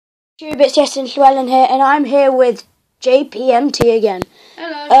It's Justin Llewellyn here, and I'm here with JPMT again.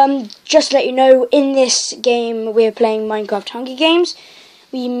 Hello. Just to let you know, in this game we're playing Minecraft Hunger Games.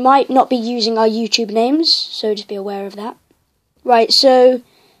 We might not be using our YouTube names, so just be aware of that. Right, so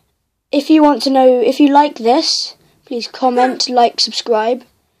if you want to know, if you like this, please comment, like, subscribe.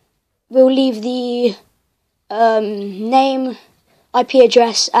 We'll leave the name, IP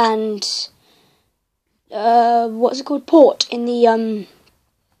address, and port in the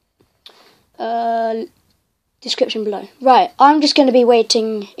description below. Right, I'm just going to be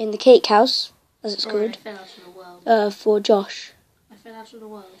waiting in the cake house, as it's called, for Josh. I fell out of the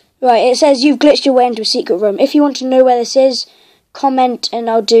world. Right, it says you've glitched your way into a secret room. If you want to know where this is, comment and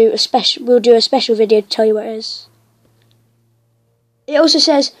we'll do a special video to tell you where it is. It also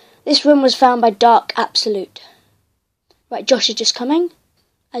says this room was found by Dark Absolute. Right, Josh is just coming.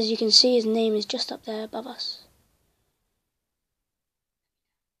 As you can see, his name is just up there above us.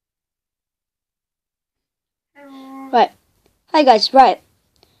 Right, hi guys, right.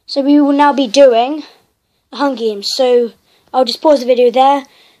 So we will now be doing the Hunger Games. So I'll just pause the video there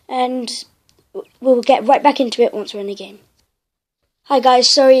and we'll get right back into it once we're in the game. Hi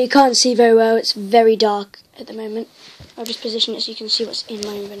guys, sorry you can't see very well, it's very dark at the moment. I'll just position it so you can see what's in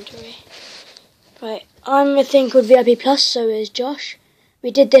my inventory. Right, I'm a thing called VIP Plus, so is Josh. We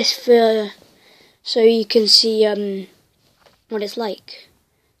did this so you can see what it's like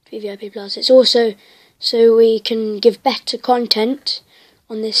to be VIP Plus. It's also so we can give better content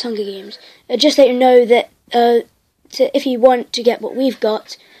on this Hunger Games. Just let you know that if you want to get what we've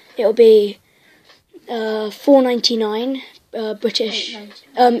got, it'll be $4.99 British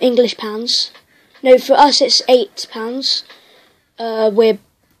English pounds. No, for us it's £8. We're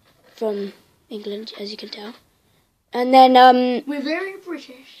from England, as you can tell. And then we're very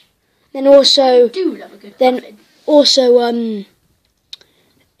British. Then also we do love a good then also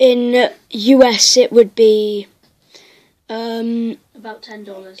in US it would be about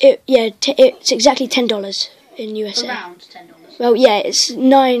 $10. It's exactly $10 in USA. Around $10. Well, yeah, it's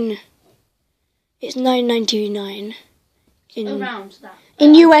 $9.99 in around that.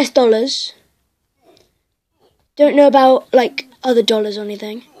 In US dollars. Don't know about like other dollars or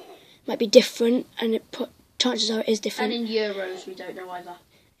anything. Might be different, and chances are it is different. And in euros, we don't know either.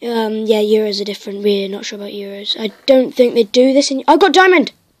 Yeah, euros are different. We're not sure about euros. I don't think they do this in. I got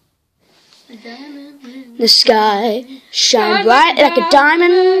diamond. The sky shine bright like a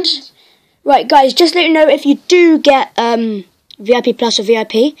diamond. Right, guys, just let you know, if you do get VIP Plus or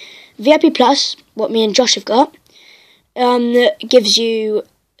VIP Plus, what me and Josh have got, gives you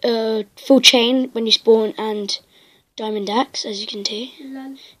full chain when you spawn and diamond axe, as you can see.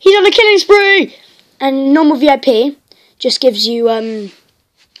 He's on a killing spree. And normal VIP just gives you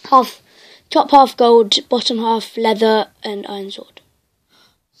top half gold, bottom half leather, and iron sword.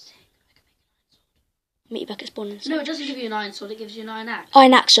 Meet you back at spawn. No, it doesn't give you an iron sword, it gives you an iron axe.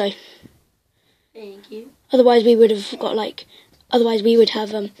 Iron axe, sorry. Thank you. Otherwise we would have got like, otherwise we would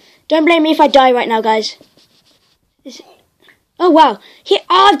have, don't blame me if I die right now, guys. Oh wow,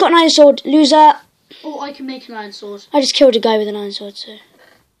 I've got an iron sword, loser. Oh, I can make an iron sword. I just killed a guy with an iron sword, so.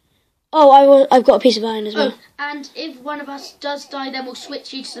 Oh, I've got a piece of iron as well. Oh, and if one of us does die, then we'll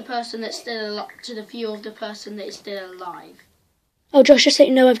switch you to the person that's still alive, to the view of the person that is still alive. Oh, Josh, just let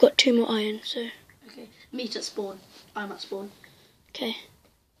you know I've got 2 more iron, so. Okay, meet at spawn. I'm at spawn. Okay.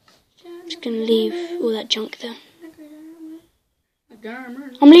 Just gonna leave all that junk there.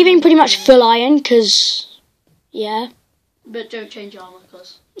 I'm leaving pretty much full iron, because, yeah. But don't change armour,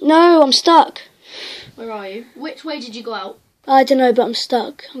 because... No, I'm stuck. Where are you? Which way did you go out? I don't know, but I'm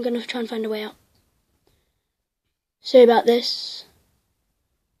stuck. I'm going to try and find a way out. Sorry about this.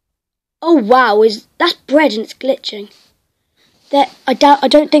 Oh wow, that's bread and it's glitching. I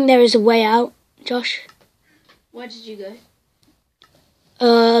don't think there is a way out, Josh. Where did you go?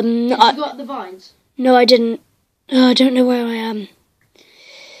 Did you go up the vines? No, I didn't. I don't know where I am.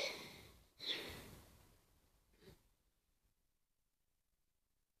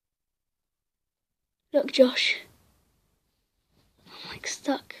 Look, Josh. I'm like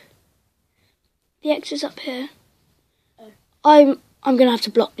stuck. The X is up here. Oh. I'm gonna have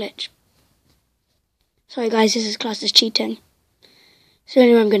to block glitch. Sorry guys, this is classed as cheating. It's the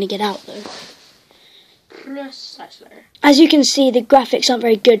only way I'm gonna get out though. As you can see, the graphics aren't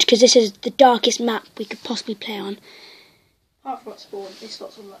very good because this is the darkest map we could possibly play on. Apart from spawn, it's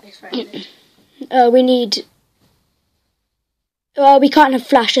lots of it's very good. We need. We can't have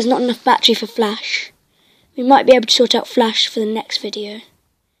flash. There's not enough battery for flash. We might be able to sort out flash for the next video.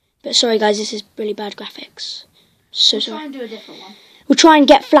 But sorry guys, this is really bad graphics. So we'll sorry. try and do a different one. We'll try and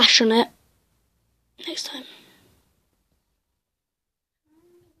get flash on it next time.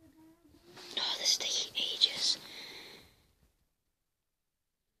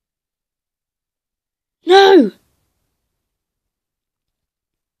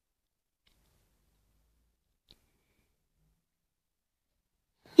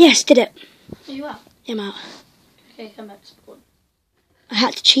 Yes, did it. Are you out? Yeah, I'm out. Okay, come back to spawn. I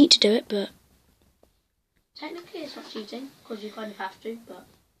had to cheat to do it, but Technically, it's not cheating because you kind of have to, but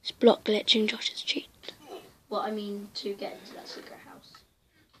it's block glitching. Josh's cheat. what I mean to get into that secret house.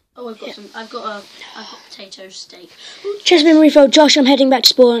 Oh, I've got some. I've got potato steak. Chest been refilled. Josh, I'm heading back to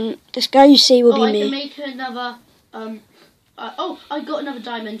spawn. This guy you see will be I me. can make another. I got another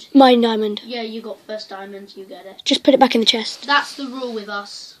diamond. Mine diamond. Yeah, you got first diamond. You get it. Just put it back in the chest. That's the rule with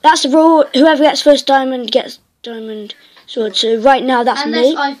us. That's the rule. Whoever gets first diamond gets diamond sword. So right now that's Unless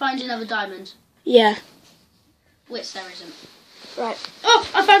me. I find another diamond, Yeah. which there isn't. Right. Oh,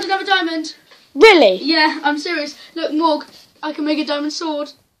 I found another diamond. Really? Yeah, I'm serious. Look, Morg, I can make a diamond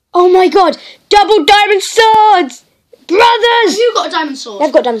sword. Oh my god! Double diamond swords! Brothers! Have you got a diamond sword?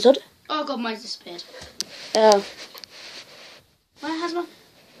 I've got diamond sword. Oh god, mine's disappeared. Oh. Where has my...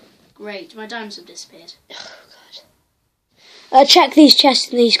 Great, my diamonds have disappeared. Oh god. Check these chests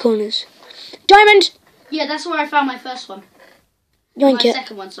in these corners. Diamond! Yeah, that's where I found my first one. Yoink My it.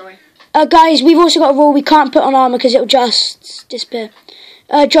 second one, sorry. Guys, we've also got a rule. We can't put on armour because it'll just disappear.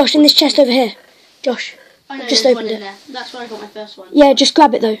 Josh, in this chest over here. Josh. I know Just there's one opened in it. there. That's where I got my first one. Yeah, just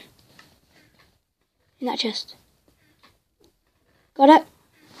grab it though. In that chest. Got it?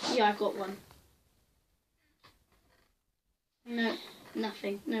 Yeah, I've got one. No,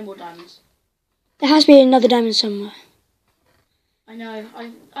 nothing. No more diamonds. There has to be another diamond somewhere. I know.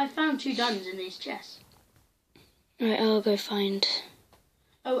 I found 2 diamonds in these chests. Right, I'll go find...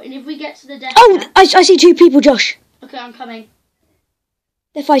 Oh, and if we get to the death... Oh! I see 2 people, Josh. Okay, I'm coming.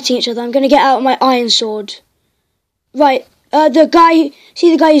 They're fighting each other. I'm going to get out my iron sword. Right, the guy...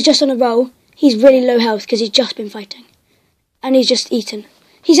 See the guy who's just on a roll? He's really low health because he's just been fighting. And he's just eaten.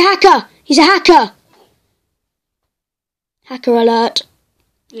 He's a hacker! He's a hacker! Hacker alert.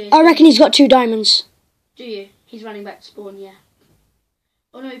 Yeah, I reckon he's got 2 diamonds. Do you? He's running back to spawn, yeah.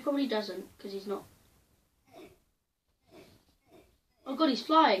 Oh no, he probably doesn't, because he's not. Oh god, he's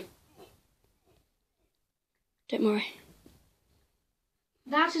flying. Don't worry.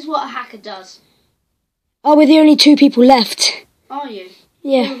 That is what a hacker does. Oh, we're the only 2 people left. Are you?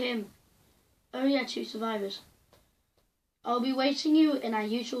 Yeah. Kill him. Oh yeah, 2 survivors. I'll be waiting you in our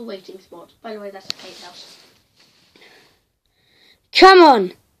usual waiting spot. By the way, that's the cake house. Come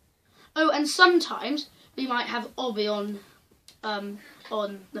on! Oh, and sometimes we might have Obby on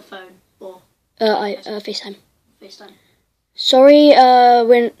the phone or FaceTime. FaceTime. Sorry,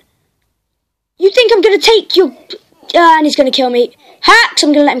 when... You think I'm going to take your... and he's going to kill me. Hacks!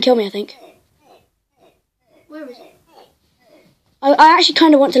 I'm going to let him kill me, I think. Where is it? I actually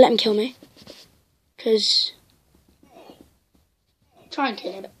kind of want to let him kill me. Because... Try and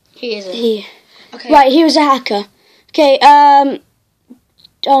kill him. He isn't. Okay. Right, he was a hacker. Okay,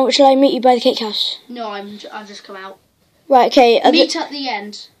 oh, shall I meet you by the cake house? No, I've just come out. Right, okay. Meet at the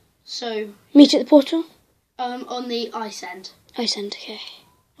end. So... Meet at the portal? On the ice end. Ice end, okay.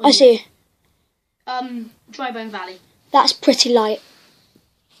 I see. Dry Bone Valley. That's pretty light.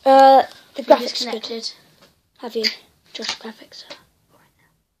 The We're graphics good. disconnected. Have you? Josh graphics.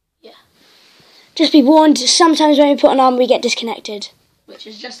 Yeah. Just be warned, sometimes when we put on armor we get disconnected. Which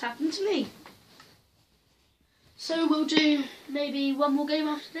has just happened to me. So we'll do maybe one more game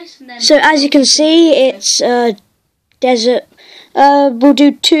after this and then... So as you can see, it's desert. We'll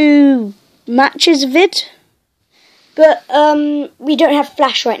do 2 matches of it. But we don't have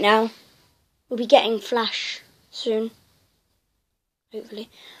Flash right now. We'll be getting Flash soon. Hopefully.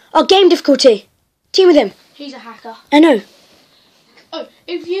 Oh, game difficulty. Team with him. He's a hacker. I know. Oh,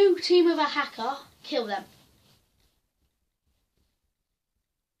 if you team with a hacker, kill them.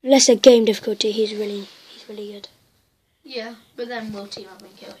 Unless a game difficulty, he's really good. Yeah, but then we'll team up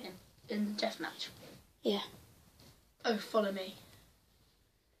and kill him in the deathmatch. Yeah. Oh, follow me.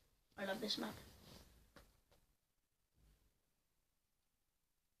 I love this map.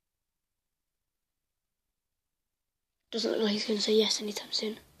 Doesn't look like he's going to say yes anytime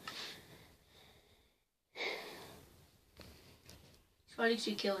soon. Try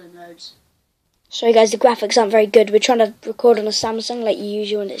to kill him loads. Sorry guys, the graphics aren't very good. We're trying to record on a Samsung like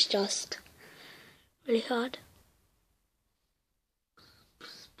usual and it's just really hard.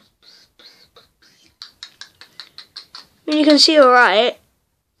 I mean, you can see alright.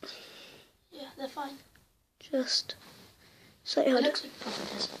 Yeah, they're fine. Just slightly hard. It looks like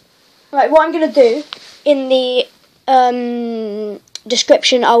prophetess. Right, what I'm going to do, in the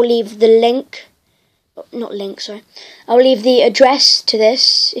description I'll leave the link. Not link, sorry. I'll leave the address to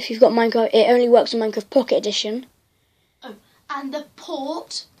this. If you've got Minecraft, it only works on Minecraft Pocket Edition. Oh, and the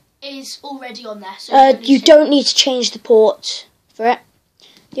port is already on there. So you don't need to change the port for it.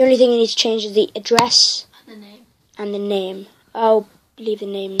 The only thing you need to change is the address and the name. and the name. I'll leave the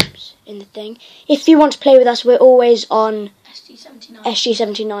names in the thing. If you want to play with us, we're always on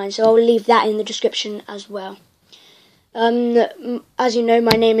SG79, so I'll leave that in the description as well. As you know,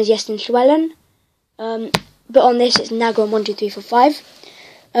 my name is Yestin Llewellyn, but on this it's Nagron12345.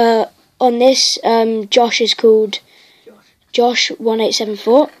 On this, Josh is called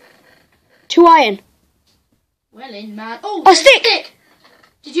Josh1874. 2 iron. Well in, man. Oh, a stick!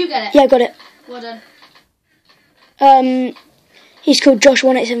 Did you get it? Yeah, I got it. Well done. He's called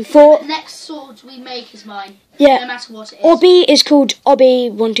Josh1874. The next sword we make is mine. Yeah. No matter what it is. Obby is called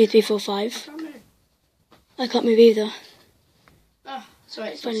Obby12345. I can't move either. Oh, sorry,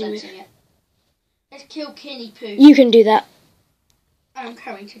 it's not sensing it. Let's kill Kinney Poo. You can do that. I'm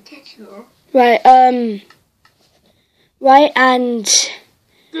coming to get you. Right, right, and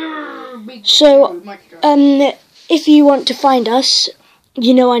so, if you want to find us,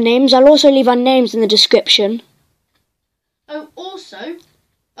 you know our names. I'll also leave our names in the description. Oh, also,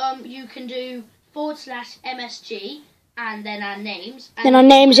 you can do /MSG and then our names. And then our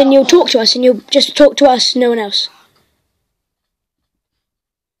names, and you'll talk to us, and you'll just talk to us, no one else.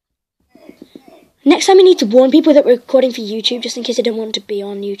 Next time we need to warn people that we're recording for YouTube, just in case they don't want to be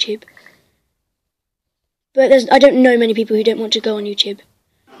on YouTube. But I don't know many people who don't want to go on YouTube.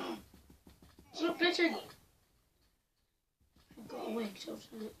 It's not glitching. I've got a wing, so it's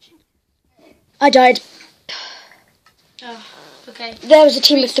not glitching. I died. Oh, okay. There was a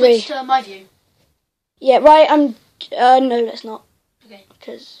team of 3. Switch to my view. Yeah, right, no, let's not. Okay.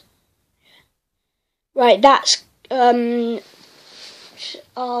 Because, right, that's, I'll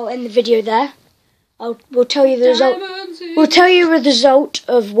end the video there. We'll tell you the result. We'll tell you the result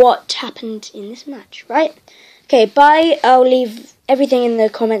of what happened in this match, right? Okay, bye. I'll leave everything in the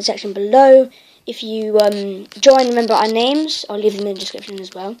comment section below. If you join, remember our names. I'll leave them in the description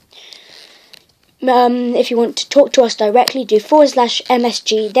as well. If you want to talk to us directly, do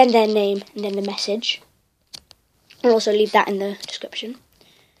 /MSG, then their name, and then the message. I'll also leave that in the description.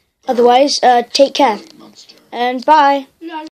 Otherwise, take care. And bye.